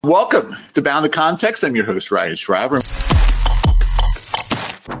Welcome to Bound to Context. I'm your host, Ryan Schreiber.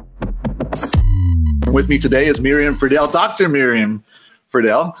 With me today is Miriam Friedel, Dr. Miriam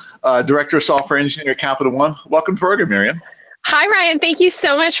Friedel, Director of Software Engineering at Capital One. Welcome to the program, Miriam. Hi, Ryan. Thank you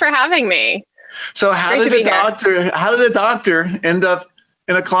so much for having me. So how did a doctor end up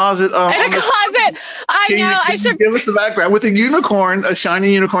in a closet? In a closet. I should give us the background with a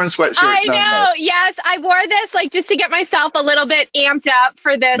shiny unicorn sweatshirt. I know. Yes, I wore this just to get myself a little bit amped up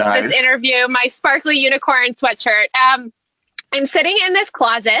for this interview. My sparkly unicorn sweatshirt. I'm sitting in this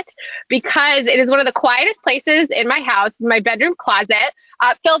closet because it is one of the quietest places in my house. It's my bedroom closet,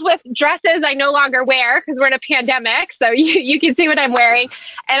 filled with dresses I no longer wear because we're in a pandemic. So you can see what I'm wearing.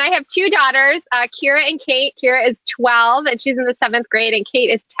 And I have two daughters, Kira and Kate. Kira is 12 and she's in the 7th grade, and Kate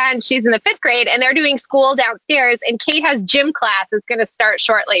is 10. She's in the 5th grade, and they're doing school downstairs. And Kate has gym class. It's going to start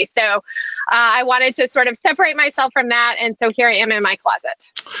shortly. So I wanted to sort of separate myself from that. And so here I am in my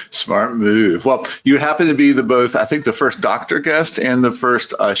closet. Smart move. Well, you happen to be the first doctor guest and the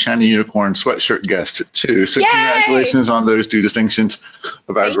first shiny unicorn sweatshirt guest too. So congratulations on those two distinctions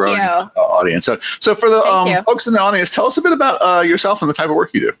of our growing audience. So for the folks in the audience, tell us a bit about yourself and the type of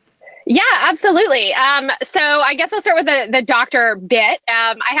work you do. Yeah, absolutely. So I guess I'll start with the doctor bit.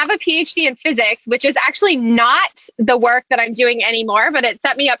 I have a PhD in physics, which is actually not the work that I'm doing anymore, but it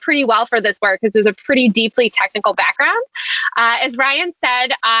set me up pretty well for this work because there's a pretty deeply technical background. As Ryan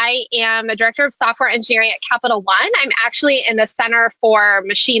said, I am a director of software engineering at Capital One. I'm actually in the Center for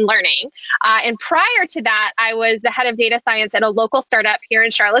Machine Learning. And prior to that, I was the head of data science at a local startup here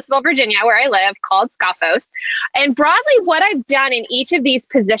in Charlottesville, Virginia, where I live, called Scophos. And broadly, what I've done in each of these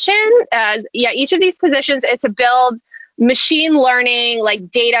positions, is to build machine learning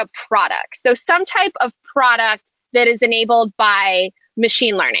data products. So some type of product that is enabled by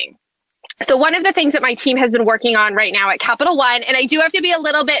machine learning. So one of the things that my team has been working on right now at Capital One, and I do have to be a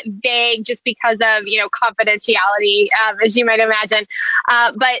little bit vague just because of, confidentiality, as you might imagine,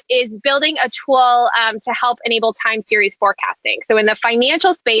 but is building a tool to help enable time series forecasting. So in the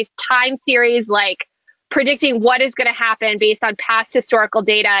financial space, time series predicting what is going to happen based on past historical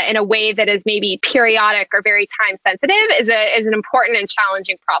data in a way that is maybe periodic or very time sensitive is an important and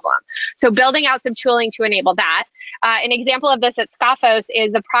challenging problem. So building out some tooling to enable that. An example of this at Scophos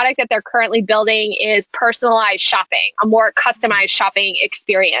is the product that they're currently building is personalized shopping, a more customized shopping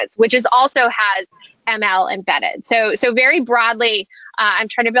experience, which also has ML embedded. So very broadly, I'm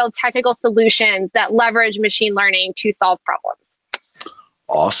trying to build technical solutions that leverage machine learning to solve problems.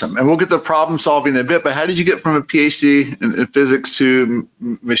 Awesome. And we'll get to problem solving in a bit, but how did you get from a PhD in physics to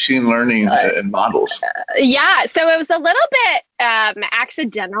machine learning and models? So it was a little bit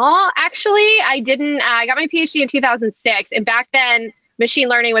accidental, actually. I got my PhD in 2006, and back then, machine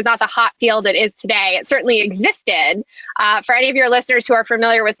learning was not the hot field it is today. It certainly existed. For any of your listeners who are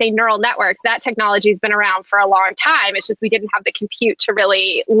familiar with, say, neural networks, that technology has been around for a long time. It's just we didn't have the compute to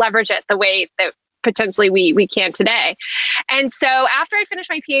really leverage it the way that potentially we can today. And so after I finished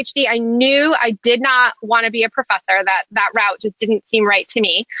my PhD, I knew I did not want to be a professor. That route just didn't seem right to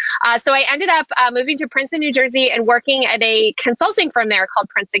me. So I ended up moving to Princeton, New Jersey, and working at a consulting firm there called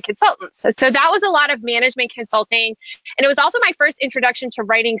Princeton Consultants. So that was a lot of management consulting. And it was also my first introduction to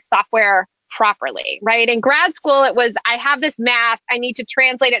writing software properly, right? In grad school, it was, I have this math, I need to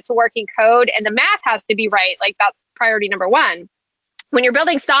translate it to working code, and the math has to be right. That's priority number one. When you're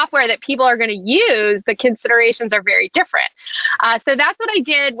building software that people are going to use, the considerations are very different. So that's what I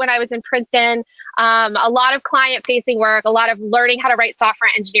did when I was in Princeton. A lot of client-facing work, a lot of learning how to write software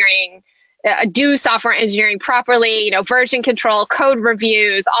engineering, do software engineering properly, version control, code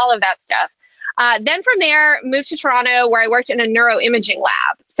reviews, all of that stuff. Then from there, moved to Toronto, where I worked in a neuroimaging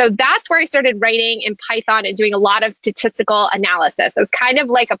lab. So that's where I started writing in Python and doing a lot of statistical analysis. It was kind of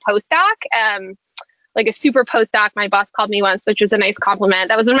like a postdoc. Like a super postdoc, my boss called me once, which was a nice compliment.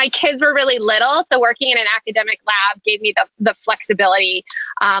 That was when my kids were really little. So working in an academic lab gave me the flexibility,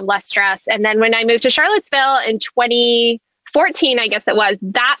 less stress. And then when I moved to Charlottesville in 2014, I guess it was,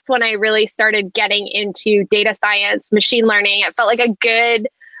 that's when I really started getting into data science, machine learning. It felt like a good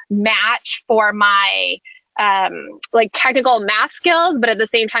match for my technical math skills, but at the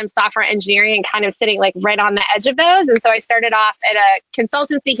same time, software engineering and kind of sitting right on the edge of those. And so I started off at a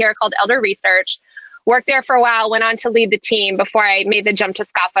consultancy here called Elder Research. Worked there for a while, went on to lead the team before I made the jump to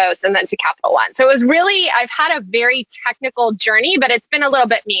Scophos and then to Capital One. So it was really, I've had a very technical journey, but it's been a little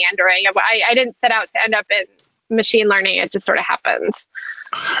bit meandering. I didn't set out to end up in machine learning. It just sort of happened.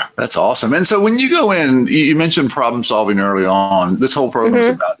 That's awesome. And so when you go in, you mentioned problem solving early on. This whole program is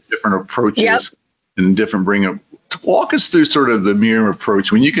about different approaches and different walk us through sort of the Miriam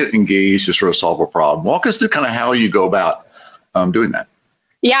approach when you get engaged to sort of solve a problem. Walk us through kind of how you go about doing that.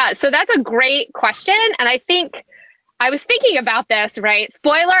 Yeah, so that's a great question. And I think I was thinking about this, right?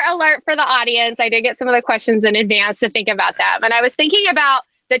 Spoiler alert for the audience. I did get some of the questions in advance to think about them. And I was thinking about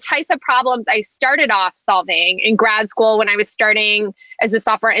the types of problems I started off solving in grad school when I was starting as a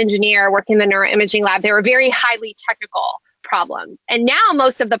software engineer working in the neuroimaging lab. They were very highly technical problems. And now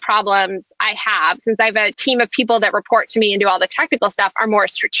most of the problems I have, since I have a team of people that report to me and do all the technical stuff, are more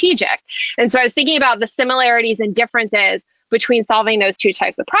strategic. And so I was thinking about the similarities and differences between solving those two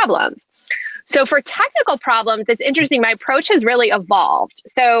types of problems. So for technical problems, it's interesting. My approach has really evolved.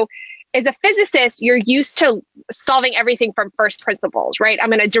 So as a physicist, you're used to solving everything from first principles, right? I'm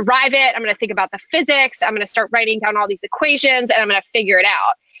going to derive it. I'm going to think about the physics. I'm going to start writing down all these equations and I'm going to figure it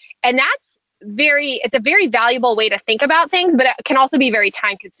out. And it's a very valuable way to think about things, but it can also be very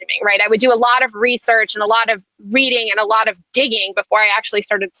time consuming, right? I would do a lot of research and a lot of reading and a lot of digging before I actually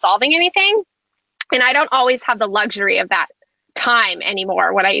started solving anything. And I don't always have the luxury of that time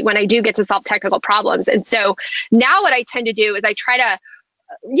anymore when I do get to solve technical problems. And so now what I tend to do is I try to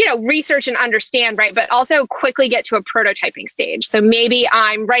research and understand, right? But also quickly get to a prototyping stage. So maybe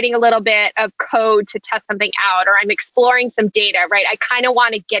I'm writing a little bit of code to test something out, or I'm exploring some data, right? I kind of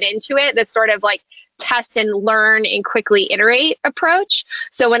want to get into it, this sort of like test and learn and quickly iterate approach.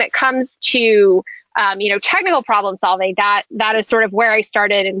 So when it comes to, technical problem solving, that is sort of where I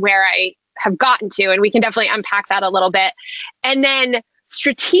started and where I have gotten to. And we can definitely unpack that a little bit. And then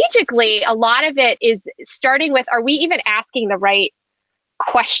strategically, a lot of it is starting with, are we even asking the right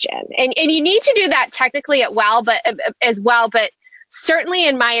question? And you need to do that technically as well, but certainly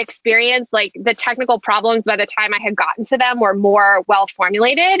in my experience, like the technical problems by the time I had gotten to them were more well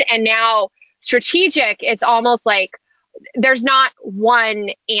formulated. And now strategic, it's almost like there's not one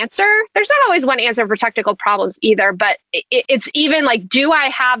answer. There's not always one answer for technical problems either, but it's even like, do I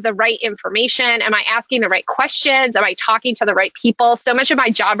have the right information? Am I asking the right questions? Am I talking to the right people? So much of my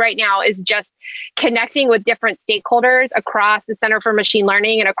job right now is just connecting with different stakeholders across the Center for Machine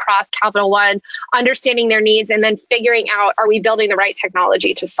Learning and across Capital One, understanding their needs, and then figuring out, are we building the right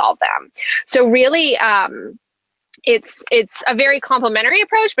technology to solve them? So really, it's a very complementary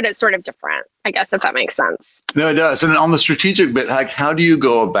approach, but it's sort of different, I guess, if that makes sense. No, it does. And on the strategic bit, like, how do you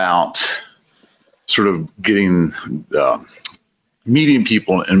go about sort of getting, meeting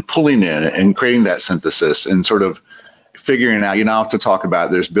people and pulling in and creating that synthesis and sort of figuring out, have to talk about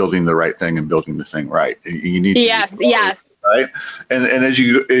there's building the right thing and building the thing right. You need to yes. Right. And as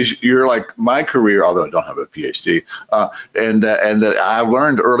you're like my career, although I don't have a PhD, and that I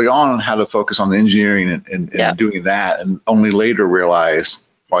learned early on how to focus on the engineering and doing that, and only later realized,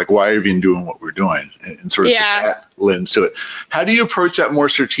 like, why are we even doing what we're doing, and sort of that lens to it. How do you approach that more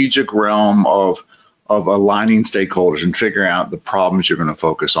strategic realm of aligning stakeholders and figuring out the problems you're going to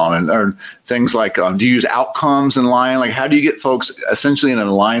focus on, and things like, do you use outcomes in line? Like, how do you get folks essentially in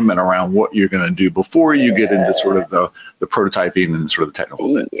alignment around what you're going to do before you get into sort of the prototyping and sort of the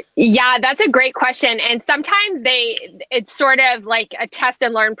technical bit? Yeah, that's a great question. And sometimes it's sort of like a test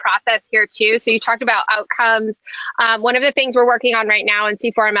and learn process here too. So you talked about outcomes. One of the things we're working on right now in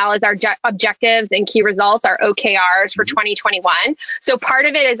C4ML is our objectives and key results, our OKRs for 2021. So part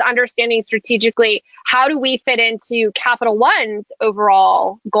of it is understanding strategically, how do we fit into Capital One's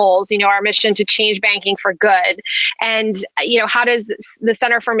overall goals, our mission to change banking for good? And, how does the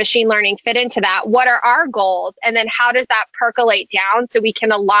Center for Machine Learning fit into that? What are our goals? And then how does that percolate down so we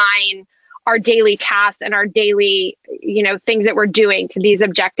can align our daily tasks and our daily, things that we're doing to these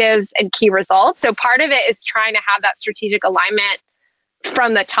objectives and key results? So part of it is trying to have that strategic alignment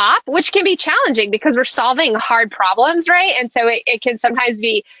from the top, which can be challenging because we're solving hard problems, right? And so it can sometimes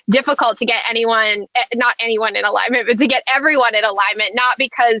be difficult to get not anyone in alignment, but to get everyone in alignment, not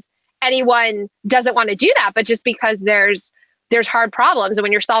because anyone doesn't want to do that, but just because there's hard problems. And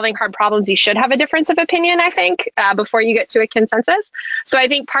when you're solving hard problems, you should have a difference of opinion, I think, before you get to a consensus. So I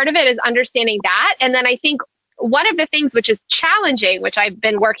think part of it is understanding that. And then I think one of the things which is challenging, which I've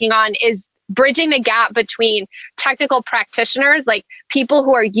been working on, is bridging the gap between technical practitioners, like people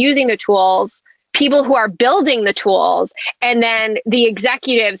who are using the tools, people who are building the tools, and then the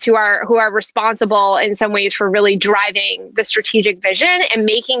executives who are responsible in some ways for really driving the strategic vision and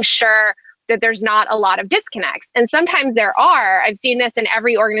making sure that there's not a lot of disconnects. And sometimes there are. I've seen this in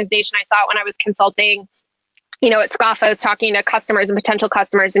every organization. I saw it when I was consulting, at Scoffos, talking to customers and potential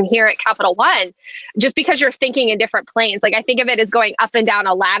customers, and here at Capital One, just because you're thinking in different planes. Like, I think of it as going up and down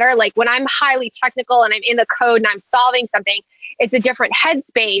a ladder. Like, when I'm highly technical and I'm in the code and I'm solving something, it's a different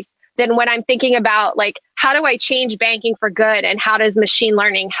headspace than when I'm thinking about, like, how do I change banking for good and how does machine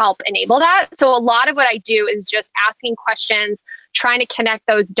learning help enable that? So a lot of what I do is just asking questions, trying to connect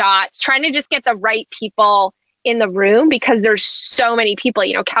those dots, trying to just get the right people in the room because there's so many people.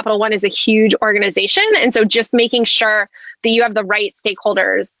 Capital One is a huge organization. And so just making sure that you have the right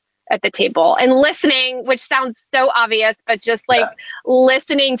stakeholders at the table and listening, which sounds so obvious, but just like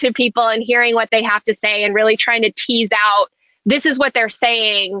listening to people and hearing what they have to say and really trying to tease out, this is what they're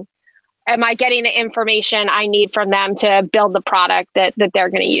saying. Am I getting the information I need from them to build the product that they're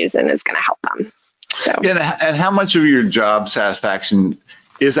going to use and is going to help them? So. Yeah, and how much of your job satisfaction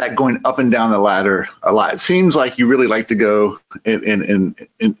is that going up and down the ladder a lot? It seems like you really like to go in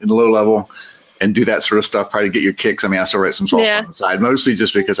low level and do that sort of stuff, probably to get your kicks. I mean, I still write some software on the side, mostly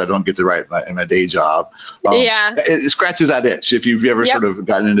just because I don't get to write in my day job. It scratches that itch if you've ever sort of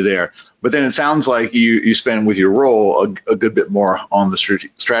gotten into there. But then it sounds like you spend with your role a good bit more on the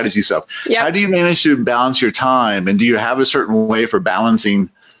strategy stuff. How do you manage to balance your time? And do you have a certain way for balancing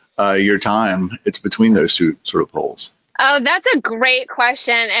your time? It's between those two sort of poles. Oh, that's a great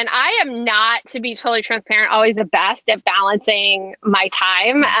question. And I am not, to be totally transparent, always the best at balancing my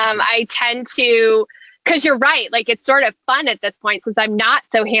time. I tend to, because you're right, like it's sort of fun at this point since I'm not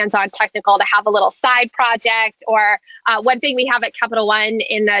so hands-on technical to have a little side project or one thing we have at Capital One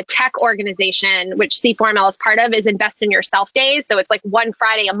in the tech organization, which C4ML is part of, is Invest in Yourself days. So it's like one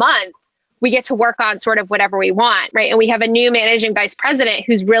Friday a month. We get to work on sort of whatever we want, right? And we have a new managing vice president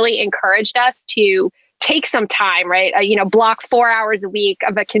who's really encouraged us to take some time, right? Block 4 hours a week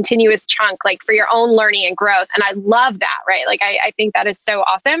of a continuous chunk, like for your own learning and growth. And I love that, right? Like, I think that is so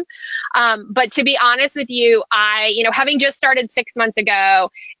awesome. But to be honest with you, having just started 6 months ago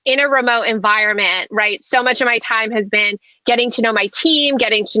in a remote environment, right? So much of my time has been getting to know my team,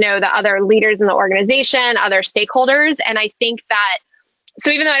 getting to know the other leaders in the organization, other stakeholders. And I think that, so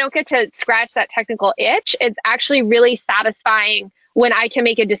even though I don't get to scratch that technical itch, it's actually really satisfying when I can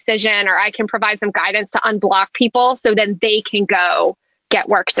make a decision or I can provide some guidance to unblock people so then they can go get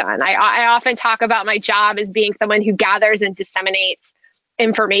work done. I often talk about my job as being someone who gathers and disseminates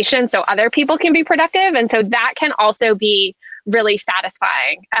information so other people can be productive. And so that can also be really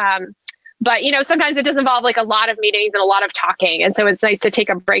satisfying. But, sometimes it does involve like a lot of meetings and a lot of talking. And so it's nice to take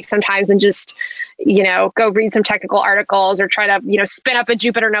a break sometimes and just, go read some technical articles or try to, spin up a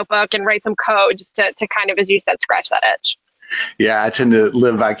Jupyter notebook and write some code just to kind of, as you said, scratch that itch. Yeah, I tend to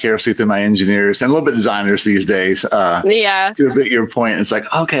live vicariously through my engineers and a little bit designers these days. To a bit your point, it's like,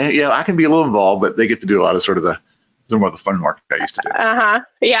 okay, I can be a little involved, but they get to do a lot of sort of the more of the fun work I used to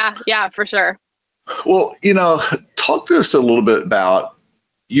do. Yeah, for sure. Well, talk to us a little bit about,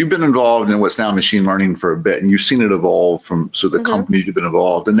 you've been involved in what's now machine learning for a bit, and you've seen it evolve from the companies you've been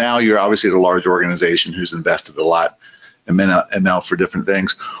involved, and now you're obviously at a large organization who's invested a lot in ML for different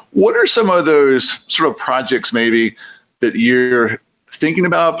things. What are some of those sort of projects maybe that you're thinking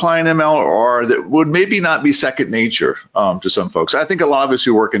about applying ML or that would maybe not be second nature to some folks? I think a lot of us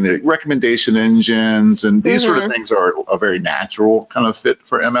who work in the recommendation engines and these sort of things are a very natural kind of fit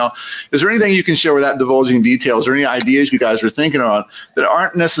for ML. Is there anything you can share without divulging details or any ideas you guys are thinking on that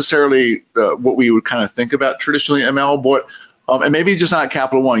aren't necessarily what we would kind of think about traditionally ML, but and maybe just not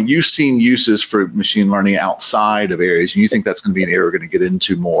Capital One, you've seen uses for machine learning outside of areas, and you think that's going to be an area we're going to get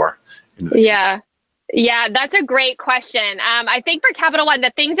into more? Yeah, that's a great question. I think for Capital One,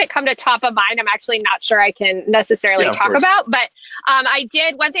 the things that come to top of mind, I'm actually not sure I can necessarily talk about. But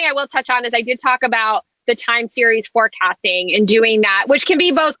one thing I will touch on is I did talk about the time series forecasting and doing that, which can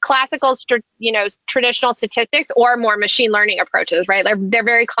be both classical, traditional statistics or more machine learning approaches, right? They're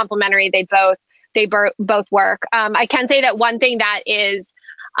very complementary. They both work. I can say that one thing that is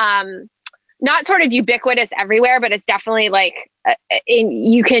not sort of ubiquitous everywhere, but it's definitely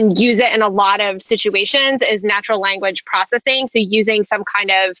you can use it in a lot of situations is natural language processing. So using some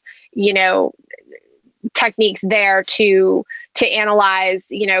kind of, techniques there to analyze,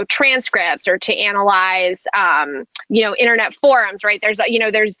 transcripts or to analyze, internet forums, right?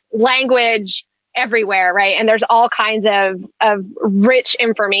 There's language everywhere, right? And there's all kinds of rich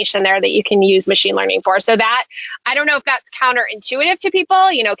information there that you can use machine learning for. So that, I don't know if that's counterintuitive to people.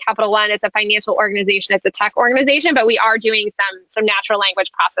 Capital One is a financial organization, it's a tech organization, but we are doing some natural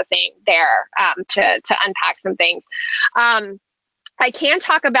language processing there to unpack some things. I can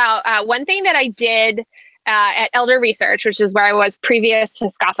talk about one thing that I did at Elder Research, which is where I was previous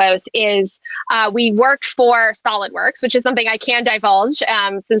to Scophos, is we worked for SolidWorks, which is something I can divulge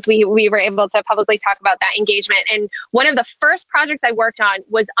since we were able to publicly talk about that engagement. And one of the first projects I worked on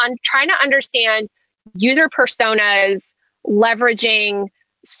was on trying to understand user personas leveraging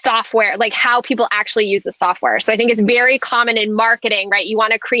software, like how people actually use the software. So I think it's very common in marketing, right? You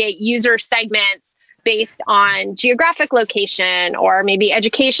want to create user segments based on geographic location or maybe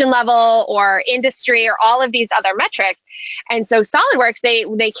education level or industry or all of these other metrics. And so SolidWorks,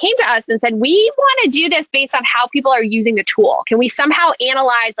 they came to us and said, we want to do this based on how people are using the tool. Can we somehow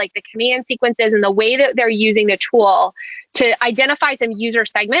analyze like the command sequences and the way that they're using the tool to identify some user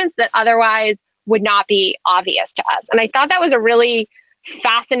segments that otherwise would not be obvious to us? And I thought that was a really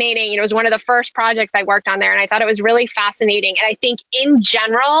fascinating, it was one of the first projects I worked on there. And I thought it was really fascinating. And I think in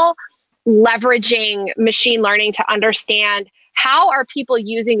general, leveraging machine learning to understand how are people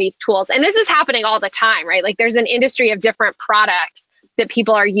using these tools. And this is happening all the time, right? Like there's an industry of different products that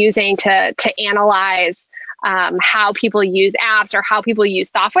people are using to analyze how people use apps or how people use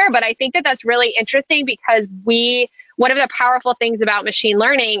software. But I think that that's really interesting because one of the powerful things about machine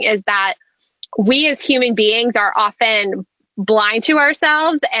learning is that we as human beings are often blind to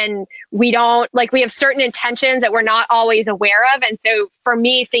ourselves, and we have certain intentions that we're not always aware of. And so for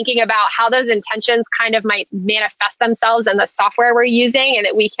me, thinking about how those intentions kind of might manifest themselves in the software we're using and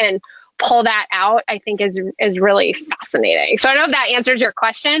that we can pull that out, I think is really fascinating. So I don't know if that answers your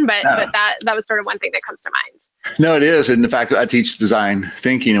question, but that was sort of one thing that comes to mind. No, it is. And in fact, I teach design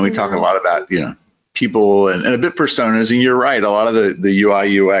thinking, and we talk a lot about, people and a bit personas. And you're right. A lot of the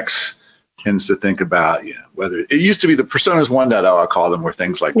UI UX tends to think about, whether it used to be the personas 1.0, I call them, were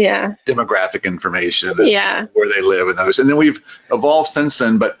things like demographic information, and where they live and those. And then we've evolved since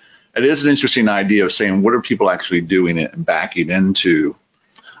then. But it is an interesting idea of saying, what are people actually doing it and backing into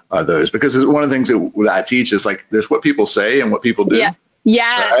those? Because one of the things that I teach is like, there's what people say and what people do.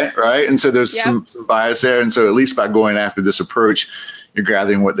 Yeah. Right. And so there's some bias there. And so at least by going after this approach, you're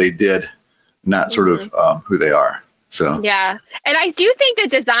gathering what they did, not sort of who they are. So yeah. And I do think that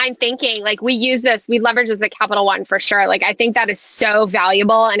design thinking, like we leverage this at Capital One for sure. Like I think that is so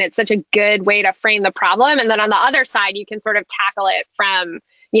valuable and it's such a good way to frame the problem. And then on the other side, you can sort of tackle it from,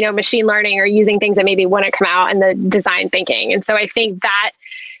 machine learning or using things that maybe wouldn't come out in the design thinking. And so I think that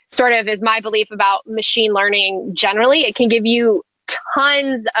sort of is my belief about machine learning generally. It can give you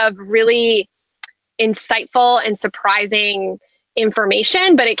tons of really insightful and surprising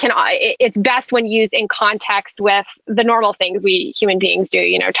information, but it's best when used in context with the normal things we human beings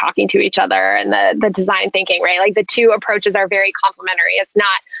do, talking to each other and the design thinking, right? Like the two approaches are very complementary. It's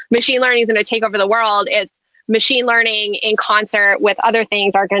not machine learning is going to take over the world. It's machine learning in concert with other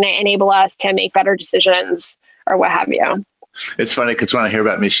things are going to enable us to make better decisions or what have you. It's funny because when I hear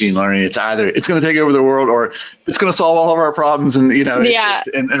about machine learning, it's either it's going to take over the world or it's going to solve all of our problems. And,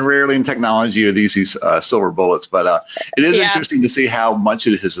 and rarely in technology are these silver bullets. But it is interesting to see how much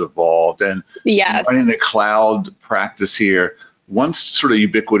it has evolved. And running the cloud practice here, once sort of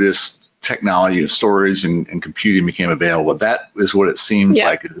ubiquitous technology of storage and computing became available, that is what it seems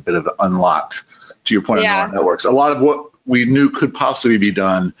like is a bit of unlocked, to your point of neural networks. A lot of what we knew could possibly be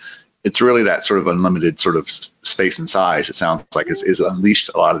done, it's really that sort of unlimited sort of space and size, it sounds like, is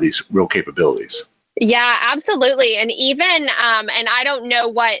unleashed a lot of these real capabilities. Yeah, absolutely. And even, and I don't know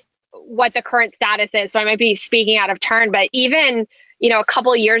what the current status is, so I might be speaking out of turn, but even, a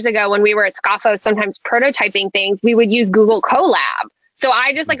couple of years ago when we were at Scoffo, sometimes prototyping things, we would use Google Colab. So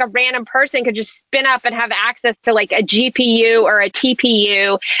I just like a random person could just spin up and have access to like a GPU or a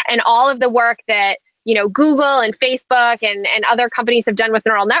TPU and all of the work that Google and Facebook and other companies have done with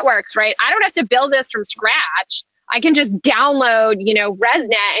neural networks, right? I don't have to build this from scratch. I can just download,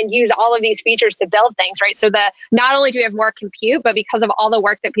 ResNet and use all of these features to build things, right? So not only do we have more compute, but because of all the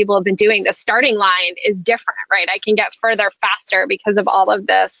work that people have been doing, the starting line is different, right? I can get further faster because of all of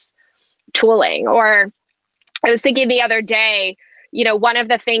this tooling. Or I was thinking the other day, one of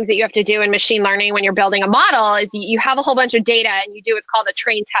the things that you have to do in machine learning when you're building a model is you have a whole bunch of data and you do what's called a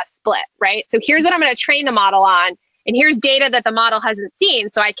train test split, right? So here's what I'm going to train the model on, and here's data that the model hasn't seen,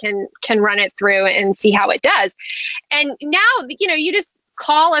 so I can run it through and see how it does. And now, you just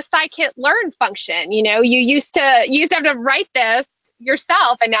call a scikit-learn function. You used to have to write this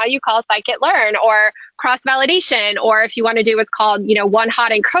yourself, and now you call scikit-learn or cross-validation, or if you want to do what's called,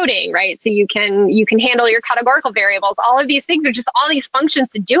 one-hot encoding, right? So you can handle your categorical variables. All of these things are just all these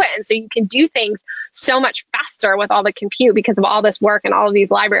functions to do it. And so you can do things so much faster with all the compute because of all this work and all of these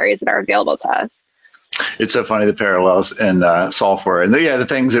libraries that are available to us. It's so funny, the parallels in software. And the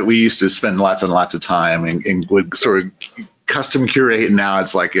things that we used to spend lots and lots of time and would sort of custom curate, and now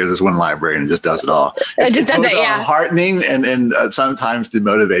it's like there's one library and it just does it all. It just does it, heartening and sometimes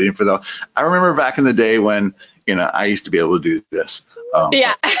demotivating for the. I remember back in the day when I used to be able to do this.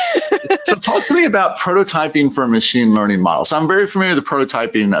 So talk to me about prototyping for a machine learning model. So I'm very familiar with the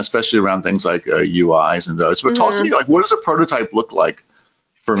prototyping, especially around things like UIs and those. But talk to me, like, what does a prototype look like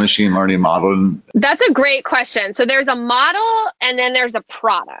for machine learning modeling? That's a great question. So there's a model and then there's a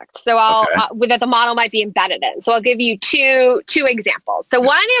product. So that the model might be embedded in. So I'll give you two examples. So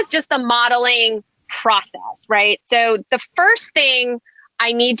one is just the modeling process, right? So the first thing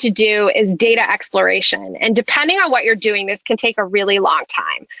I need to do is data exploration. And depending on what you're doing, this can take a really long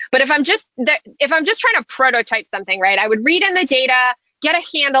time. But if I'm just trying to prototype something, right, I would read in the data, get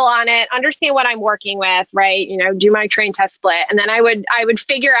a handle on it, understand what I'm working with, right, do my train test split. And then I would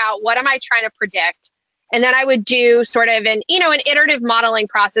figure out what am I trying to predict. And then I would do sort of an iterative modeling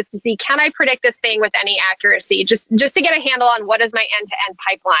process to see, can I predict this thing with any accuracy, just to get a handle on what does my end-to-end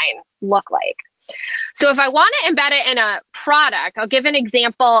pipeline look like. So if I want to embed it in a product, I'll give an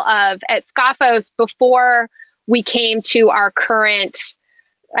example of at Scoffos before we came to our current,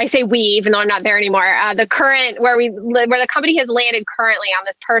 I say we, even though I'm not there anymore, the current where the company has landed currently on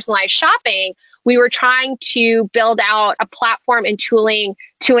this personalized shopping, we were trying to build out a platform and tooling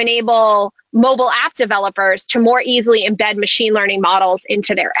to enable mobile app developers to more easily embed machine learning models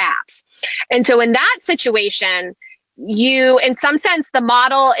into their apps. And so in that situation, in some sense, the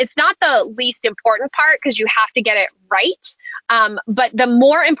model, it's not the least important part because you have to get it right. But the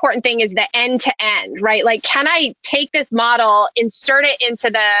more important thing is the end to end, right? Like, can I take this model, insert it into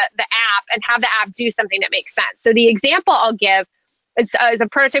the app and have the app do something that makes sense? So the example I'll give is a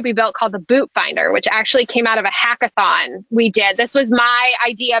prototype we built called the Boot Finder, which actually came out of a hackathon we did. This was my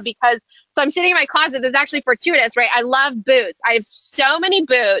idea because, so I'm sitting in my closet. This is actually fortuitous, right? I love boots. I have so many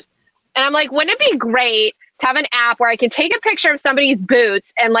boots. And I'm like, wouldn't it be great to have an app where I can take a picture of somebody's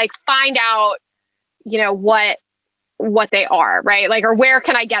boots and like find out, what they are, right? Like, or where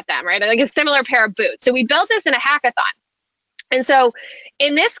can I get them, right? Like a similar pair of boots. So we built this in a hackathon. And so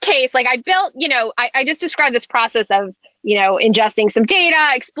in this case, like I built, I just described this process of, ingesting some data,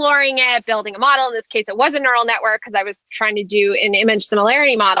 exploring it, building a model. In this case, it was a neural network because I was trying to do an image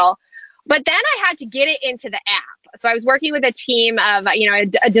similarity model. But then I had to get it into the app. So I was working with a team of,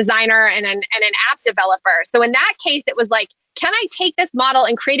 a designer and an app developer. So in that case, it was like, can I take this model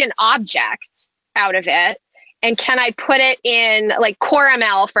and create an object out of it? And can I put it in, like, Core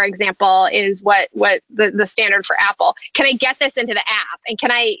ML, for example, is what the standard for Apple. Can I get this into the app? And can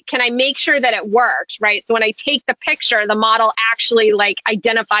I make sure that it works, right? So when I take the picture, the model actually like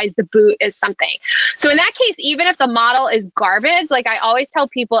identifies the boot as something. So in that case, even if the model is garbage, like I always tell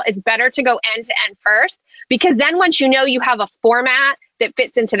people, it's better to go end to end first, because then once you have a format that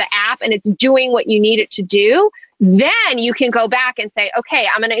fits into the app and it's doing what you need it to do, then you can go back and say, okay,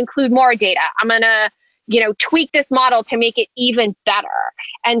 I'm going to include more data. I'm going to tweak this model to make it even better.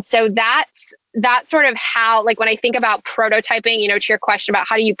 And so that's sort of how, like, when I think about prototyping, to your question about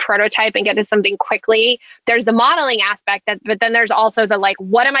how do you prototype and get to something quickly, there's the modeling aspect, but then there's also the, like,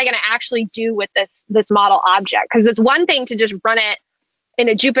 what am I going to actually do with this model object? Because it's one thing to just run it in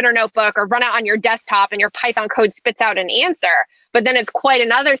a Jupyter notebook or run it on your desktop and your Python code spits out an answer. But then it's quite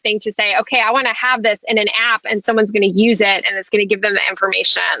another thing to say, okay, I want to have this in an app and someone's going to use it and it's going to give them the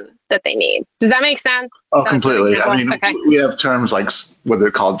information that they need. Does that make sense? Oh, completely. I mean, okay. We have terms like what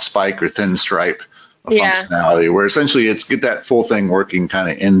they're called spike or thin stripe functionality, where essentially it's get that full thing working kind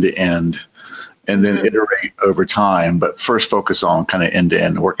of end to end and then iterate over time, but first focus on kind of end to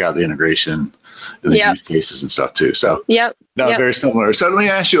end, work out the integration and the use cases and stuff too. So very similar. So let me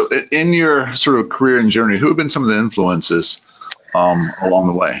ask you, in your sort of career and journey, who have been some of the influences along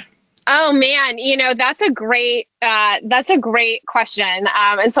the way? Oh man, that's a great question.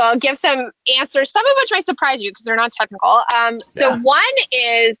 And so I'll give some answers, some of which might surprise you because they're not technical. So one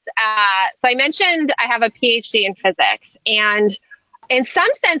is, so I mentioned I have a PhD in physics, and in some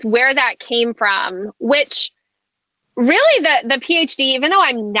sense where that came from, which really the PhD, even though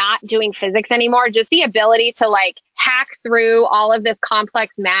I'm not doing physics anymore, just the ability to like hack through all of this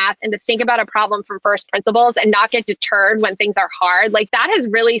complex math and to think about a problem from first principles and not get deterred when things are hard, like that has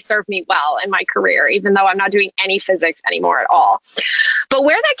really served me well in my career, even though I'm not doing any physics anymore at all. But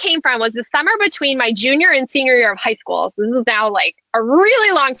where that came from was the summer between my junior and senior year of high school. So this is now like a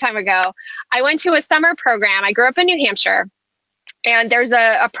really long time ago. I went to a summer program. I grew up in New Hampshire. And there's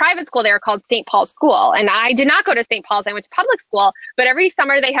a private school there called St. Paul's School. And I did not go to St. Paul's. I went to public school. But every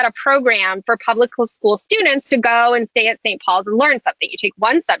summer they had a program for public school students to go and stay at St. Paul's and learn something. You take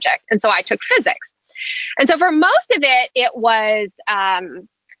one subject. And so I took physics. And so for most of it was,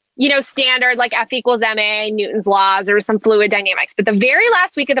 standard like F equals ma, Newton's laws. There was some fluid dynamics. But the very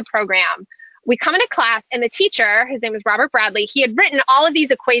last week of the program, we come into class and the teacher, his name was Robert Bradley, he had written all of these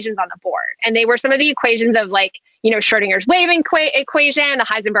equations on the board. And they were some of the equations of like, Schrödinger's wave equation, the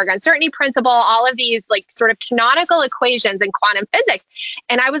Heisenberg uncertainty principle, all of these like sort of canonical equations in quantum physics.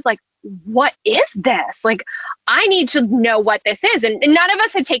 And I was like, what is this? Like, I need to know what this is. And none of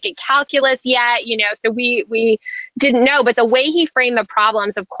us had taken calculus yet, so we didn't know. But the way he framed the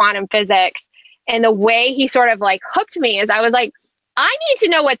problems of quantum physics and the way he sort of like hooked me is I was like, I need to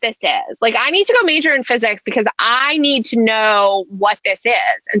know what this is. Like, I need to go major in physics because I need to know what this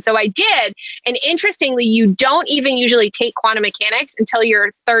is. And so I did. And interestingly, you don't even usually take quantum mechanics until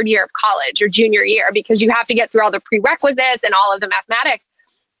your third year of college or junior year, because you have to get through all the prerequisites and all of the mathematics.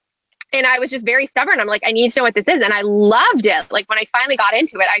 And I was just very stubborn. I'm like, I need to know what this is. And I loved it. Like, when I finally got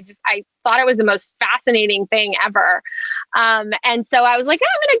into it, I thought it was the most fascinating thing ever. And so I was like,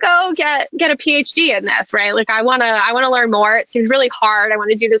 I'm going to go get a PhD in this, right? Like, I want to learn more. It seems really hard. I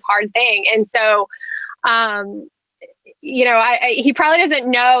want to do this hard thing. And so, he probably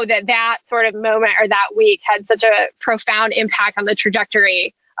doesn't know that sort of moment or that week had such a profound impact on the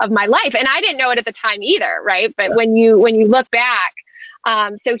trajectory of my life. And I didn't know it at the time either, right? But when you look back,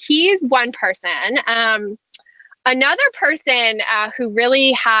 so he's one person. Another person who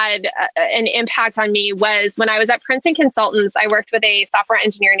really had an impact on me was when I was at Princeton Consultants. I worked with a software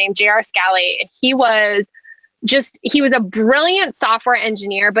engineer named J.R. Scally, and he was a brilliant software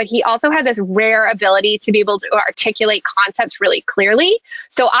engineer, but he also had this rare ability to be able to articulate concepts really clearly.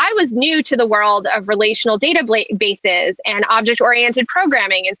 So I was new to the world of relational databases and object-oriented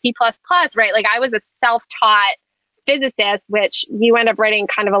programming and C++, right? Like, I was a self-taught physicist, which you end up writing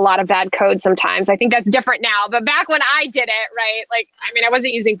kind of a lot of bad code sometimes. I think that's different now, but back when I did it, right? Like, I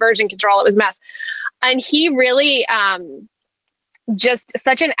wasn't using version control. It was a mess. And he really, just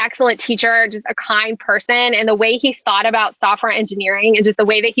such an excellent teacher, just a kind person, and the way he thought about software engineering and just the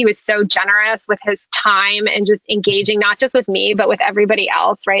way that he was so generous with his time and just engaging, not just with me, but with everybody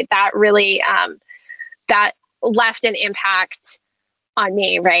else, right? That really, that left an impact on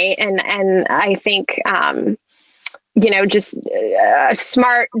me, right? And I think, just a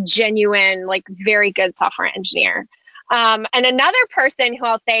smart, genuine, like, very good software engineer. And another person who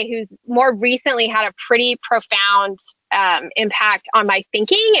I'll say who's more recently had a pretty profound impact on my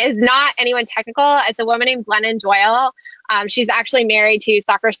thinking is not anyone technical. It's a woman named Glennon Doyle. She's actually married to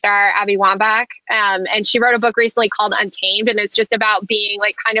soccer star Abby Wambach. And she wrote a book recently called Untamed. And it's just about being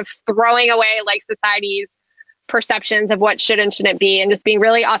like kind of throwing away like society's perceptions of what should and shouldn't be, and just being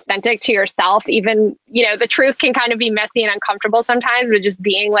really authentic to yourself. Even, the truth can kind of be messy and uncomfortable sometimes, but just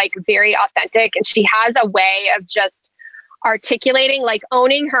being like very authentic. And she has a way of just articulating, like,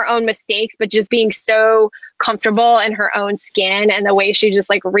 owning her own mistakes, but just being so comfortable in her own skin and the way she just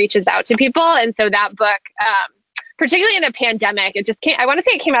like reaches out to people. And so that book, particularly in the pandemic, it just came, I want to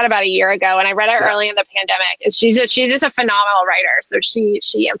say it came out about a year ago, and I read it early in the pandemic. And she's just a phenomenal writer. So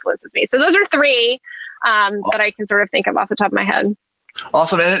she influences me. So those are three that I can sort of think of off the top of my head.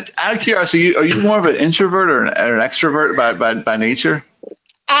 Awesome. And out of curiosity, are you more of an introvert or an extrovert by nature?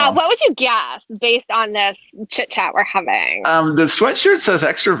 What would you guess based on this chit chat we're having? The sweatshirt says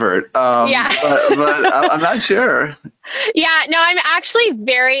extrovert. But I'm not sure. Yeah, no, I'm actually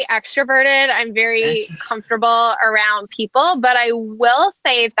very extroverted. I'm very comfortable around people, but I will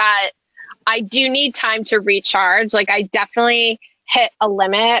say that I do need time to recharge. Like, I definitely hit a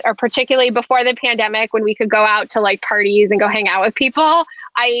limit, or particularly before the pandemic when we could go out to like parties and go hang out with people.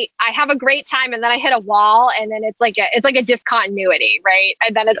 I have a great time, and then I hit a wall, and then it's like a discontinuity, right?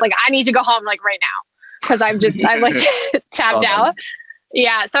 And then it's like, I need to go home like right now because I'm like tapped out.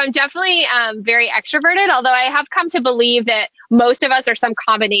 Yeah. So I'm definitely very extroverted, although I have come to believe that most of us are some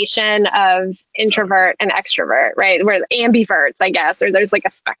combination of introvert and extrovert, right? We're ambiverts, I guess, or there's like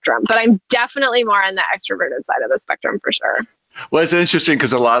a spectrum, but I'm definitely more on the extroverted side of the spectrum for sure. Well, it's interesting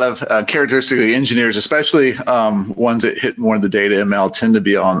because a lot of characteristically engineers, especially ones that hit more of the data ML, tend to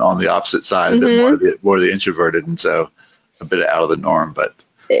be on the opposite side, a bit more the introverted, and so a bit out of the norm. But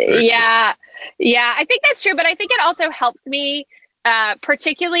yeah, I think that's true. But I think it also helps me,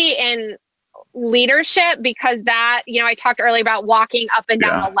 particularly in leadership, because that, I talked earlier about walking up and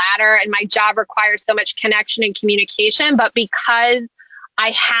down the ladder, and my job requires so much connection and communication. But because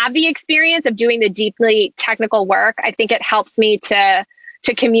I have the experience of doing the deeply technical work, I think it helps me to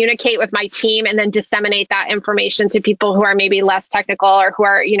communicate with my team and then disseminate that information to people who are maybe less technical or who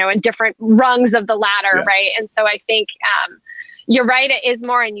are, in different rungs of the ladder, right? And so I think you're right, it is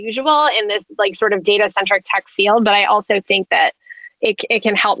more unusual in this like sort of data-centric tech field, but I also think that it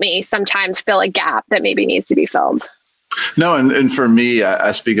can help me sometimes fill a gap that maybe needs to be filled. No, and for me,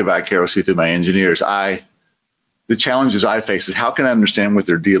 I speak about carelessly through my engineers. The challenges I face is how can I understand what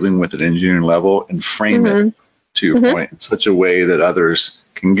they're dealing with at engineering level and frame it, to your point, in such a way that others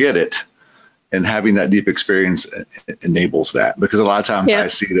can get it. and having that deep experience enables that, because a lot of times I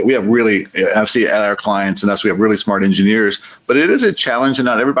see that I see at our clients and us, we have really smart engineers, but it is a challenge and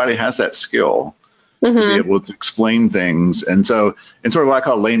not everybody has that skill to be able to explain things. And so, in sort of what I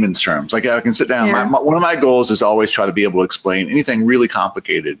call layman's terms, like I can sit down. One of my goals is to always try to be able to explain anything really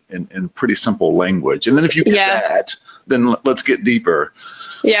complicated in pretty simple language. And then if you get that, then let's get deeper.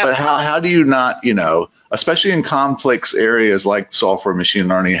 Yeah. But how do you not, especially in complex areas like software, machine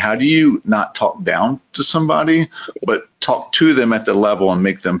learning, how do you not talk down to somebody, but talk to them at the level and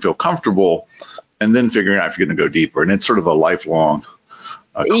make them feel comfortable, and then figuring out if you're going to go deeper? And it's sort of a lifelong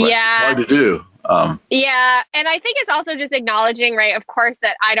question. It's hard to do. And I think it's also just acknowledging, right, of course,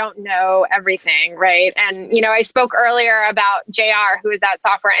 that I don't know everything, right? And, I spoke earlier about JR, who is that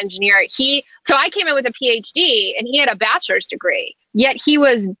software engineer. So I came in with a PhD and he had a bachelor's degree, yet he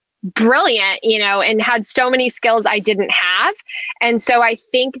was brilliant, and had so many skills I didn't have. And so I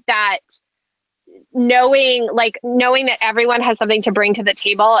think that knowing that everyone has something to bring to the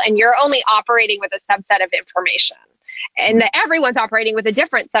table and you're only operating with a subset of information, and that everyone's operating with a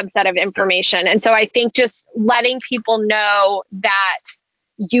different subset of information. And so I think just letting people know that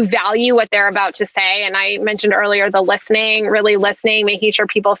you value what they're about to say. And I mentioned earlier, the really listening, making sure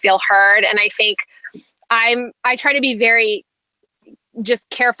people feel heard. And I think I try to be very just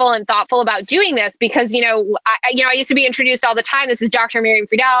careful and thoughtful about doing this because, I used to be introduced all the time. This is Dr. Miriam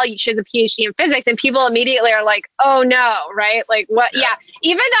Friedel. She has a PhD in physics, and people immediately are like, oh no, right? Like what? Yeah.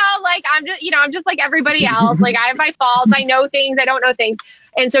 Even though I'm just like everybody else, like I have my faults. I know things, I don't know things.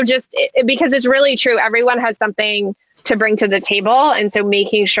 And so because it's really true, everyone has something to bring to the table. And so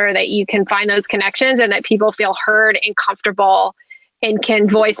making sure that you can find those connections and that people feel heard and comfortable and can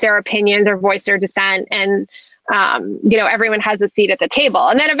voice their opinions or voice their dissent. And everyone has a seat at the table.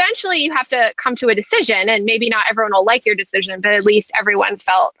 And then eventually you have to come to a decision, and maybe not everyone will like your decision, but at least everyone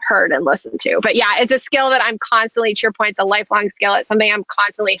felt heard and listened to. But yeah, it's a skill that I'm constantly, to your point, the lifelong skill. It's something I'm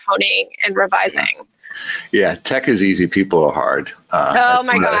constantly honing and revising. Yeah, tech is easy. People are hard. Oh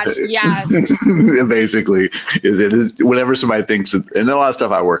my gosh, yeah. Basically, whenever somebody thinks, and a lot of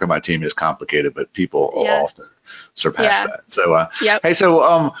stuff I work on my team is complicated, but people often surpass that. So, hey,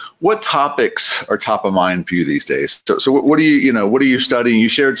 so what topics are top of mind for you these days? So what are you studying? You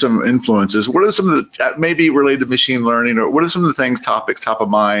shared some influences. What are some of the maybe related to machine learning, or what are some of the topics top of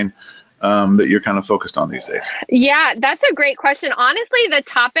mind that you're kind of focused on these days? Yeah, that's a great question. Honestly, the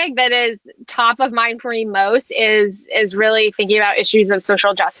topic that is top of mind for me most is really thinking about issues of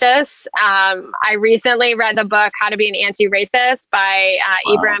social justice. I recently read the book How to Be an Anti-Racist by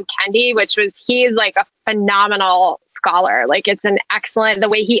Ibram Kendi, he's like a phenomenal scholar. Like it's an excellent, the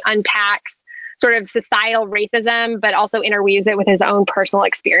way he unpacks sort of societal racism, but also interweaves it with his own personal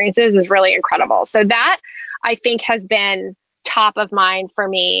experiences is really incredible. So that I think has been top of mind for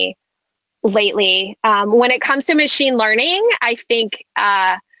me lately. When it comes to machine learning, I think,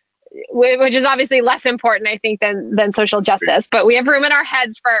 which is obviously less important, I think, than social justice, but we have room in our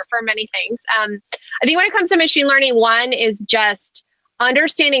heads for many things. I think when it comes to machine learning, one is just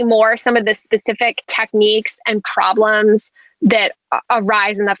understanding more some of the specific techniques and problems that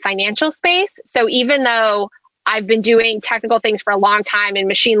arise in the financial space. So even though I've been doing technical things for a long time and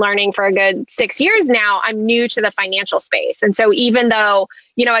machine learning for a good 6 years now, I'm new to the financial space. And so even though,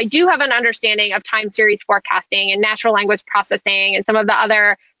 I do have an understanding of time series forecasting and natural language processing and some of the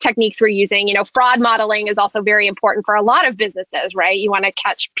other techniques we're using, fraud modeling is also very important for a lot of businesses, right? You want to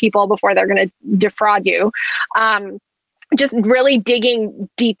catch people before they're going to defraud you. Just really digging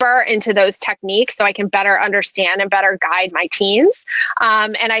deeper into those techniques so I can better understand and better guide my teams.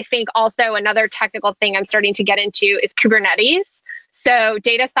 And I think also another technical thing I'm starting to get into is Kubernetes. So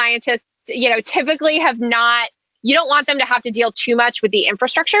data scientists, typically you don't want them to have to deal too much with the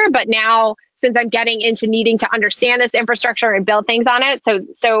infrastructure. But now, since I'm getting into needing to understand this infrastructure and build things on it,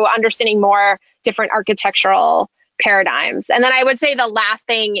 so understanding more different architectural paradigms. And then I would say the last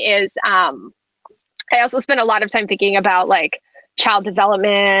thing is, I also spend a lot of time thinking about like child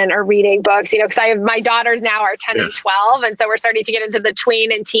development or reading books, because my daughters now are 10 and 12. And so we're starting to get into the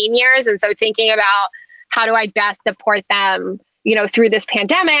tween and teen years. And so thinking about how do I best support them, through this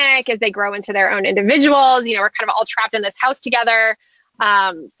pandemic as they grow into their own individuals, we're kind of all trapped in this house together.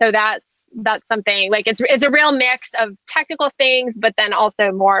 So that's something like, it's a real mix of technical things, but then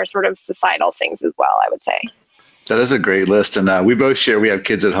also more sort of societal things as well, I would say. That is a great list. And we both share, we have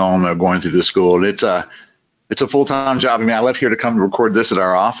kids at home that are going through the school. And it's it's a full-time job. I mean, I left here to come record this at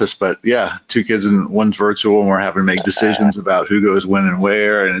our office, but yeah, 2 kids and one's virtual, and we're having to make decisions about who goes when and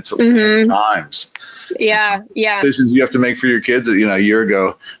where, and it's times. Yeah, yeah. Decisions you have to make for your kids. You know, a year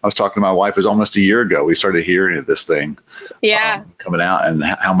ago, I was talking to my wife. It was almost a year ago we started hearing of this thing, coming out, and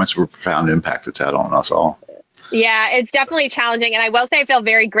how much of a profound impact it's had on us all. Yeah, it's definitely challenging. And I will say I feel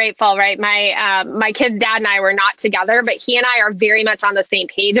very grateful, right? My kid's dad and I were not together, but he and I are very much on the same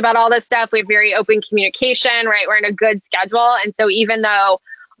page about all this stuff. We have very open communication, right? We're in a good schedule. And so even though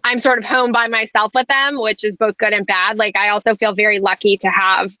I'm sort of home by myself with them, which is both good and bad, like I also feel very lucky to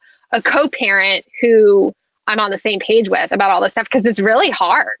have a co-parent who I'm on the same page with about all this stuff, because it's really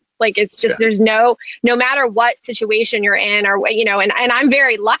hard. Like, it's just, there's no matter what situation you're in, or, you know, and I'm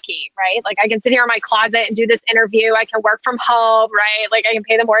very lucky, right? Like, I can sit here in my closet and do this interview. I can work from home, right? Like, I can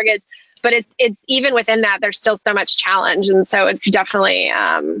pay the mortgage, but it's even within that, there's still so much challenge. And so it's definitely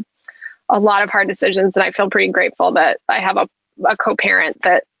a lot of hard decisions. And I feel pretty grateful that I have a co-parent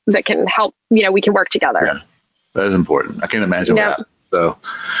that can help, you know, we can work together. Yeah, that is important. I can't imagine that. So,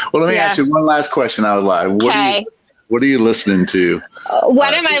 well, let me ask you one last question out loud. What are you listening to?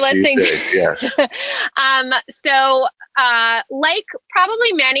 What am I listening to? Yes. So, like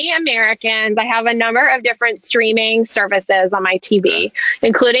probably many Americans, I have a number of different streaming services on my TV,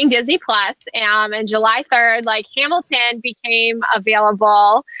 including Disney Plus. And July 3rd, like, Hamilton became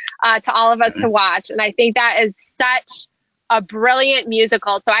available to all of us to watch. And I think that is such a brilliant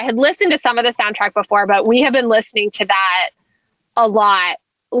musical. So I had listened to some of the soundtrack before, but we have been listening to that a lot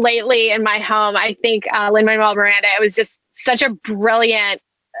lately in my home. I think Lin-Manuel Miranda, it was just such a brilliant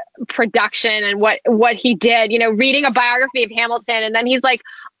production, and what he did, you know, reading a biography of Hamilton, and then he's like,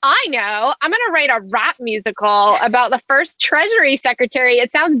 I know, I'm going to write a rap musical about the first Treasury Secretary.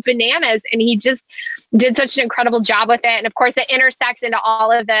 It sounds bananas. And he just did such an incredible job with it. And of course, it intersects into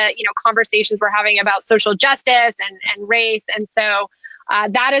all of the, you know, conversations we're having about social justice and race. And so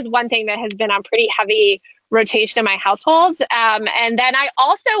that is one thing that has been on pretty heavy rotation in my household. And then I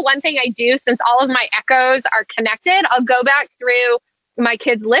also, one thing I do, since all of my echoes are connected, I'll go back through my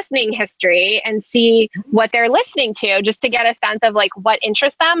kids' listening history and see what they're listening to, just to get a sense of like what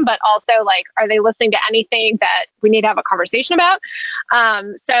interests them, but also like, are they listening to anything that we need to have a conversation about?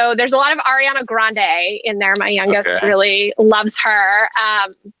 So there's a lot of Ariana Grande in there. My youngest really loves her.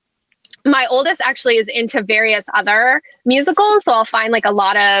 My oldest actually is into various other musicals, so I'll find like a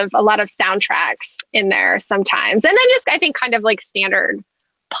lot of soundtracks in there sometimes. And then just, I think, kind of like standard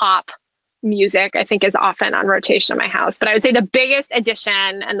pop music, I think, is often on rotation in my house. But I would say the biggest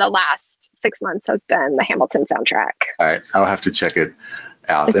addition in the last 6 months has been the Hamilton soundtrack. All right, I'll have to check it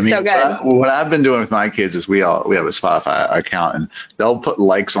out. It's so good. What I've been doing with my kids is we have a Spotify account, and they'll put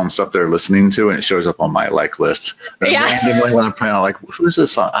likes on stuff they're listening to, and it shows up on my like list. Randomly when I'm playing, I'm like, who's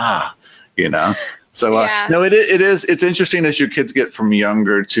this song? You know. So no, it's interesting as your kids get from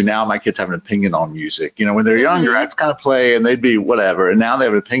younger to now. My kids have an opinion on music. You know, when they're younger, I'd kind of play and they'd be whatever, and now they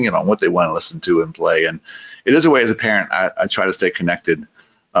have an opinion on what they want to listen to and play. And it is a way, as a parent, I try to stay connected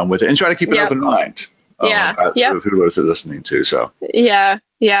with it and try to keep an open mind. About who they're listening to. So yeah.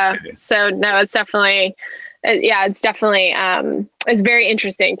 So no, it's definitely. It's definitely it's very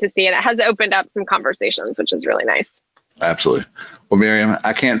interesting to see, and it has opened up some conversations, which is really nice. Absolutely. Well, Miriam,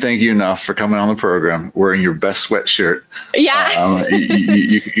 I can't thank you enough for coming on the program, wearing your best sweatshirt. Yeah.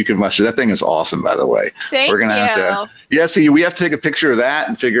 You can muster. That thing is awesome, by the way. We're going to have to, see, we have to take a picture of that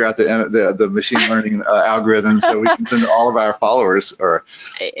and figure out the machine learning algorithm so we can send all of our followers or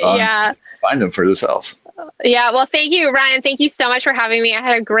find them for themselves. Yeah. Well, thank you, Ryan. Thank you so much for having me. I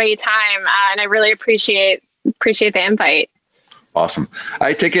had a great time, and I really appreciate the invite. Awesome. All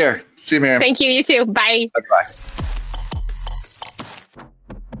right. Take care. See you, Miriam. Thank you. You too. Bye. Bye-bye.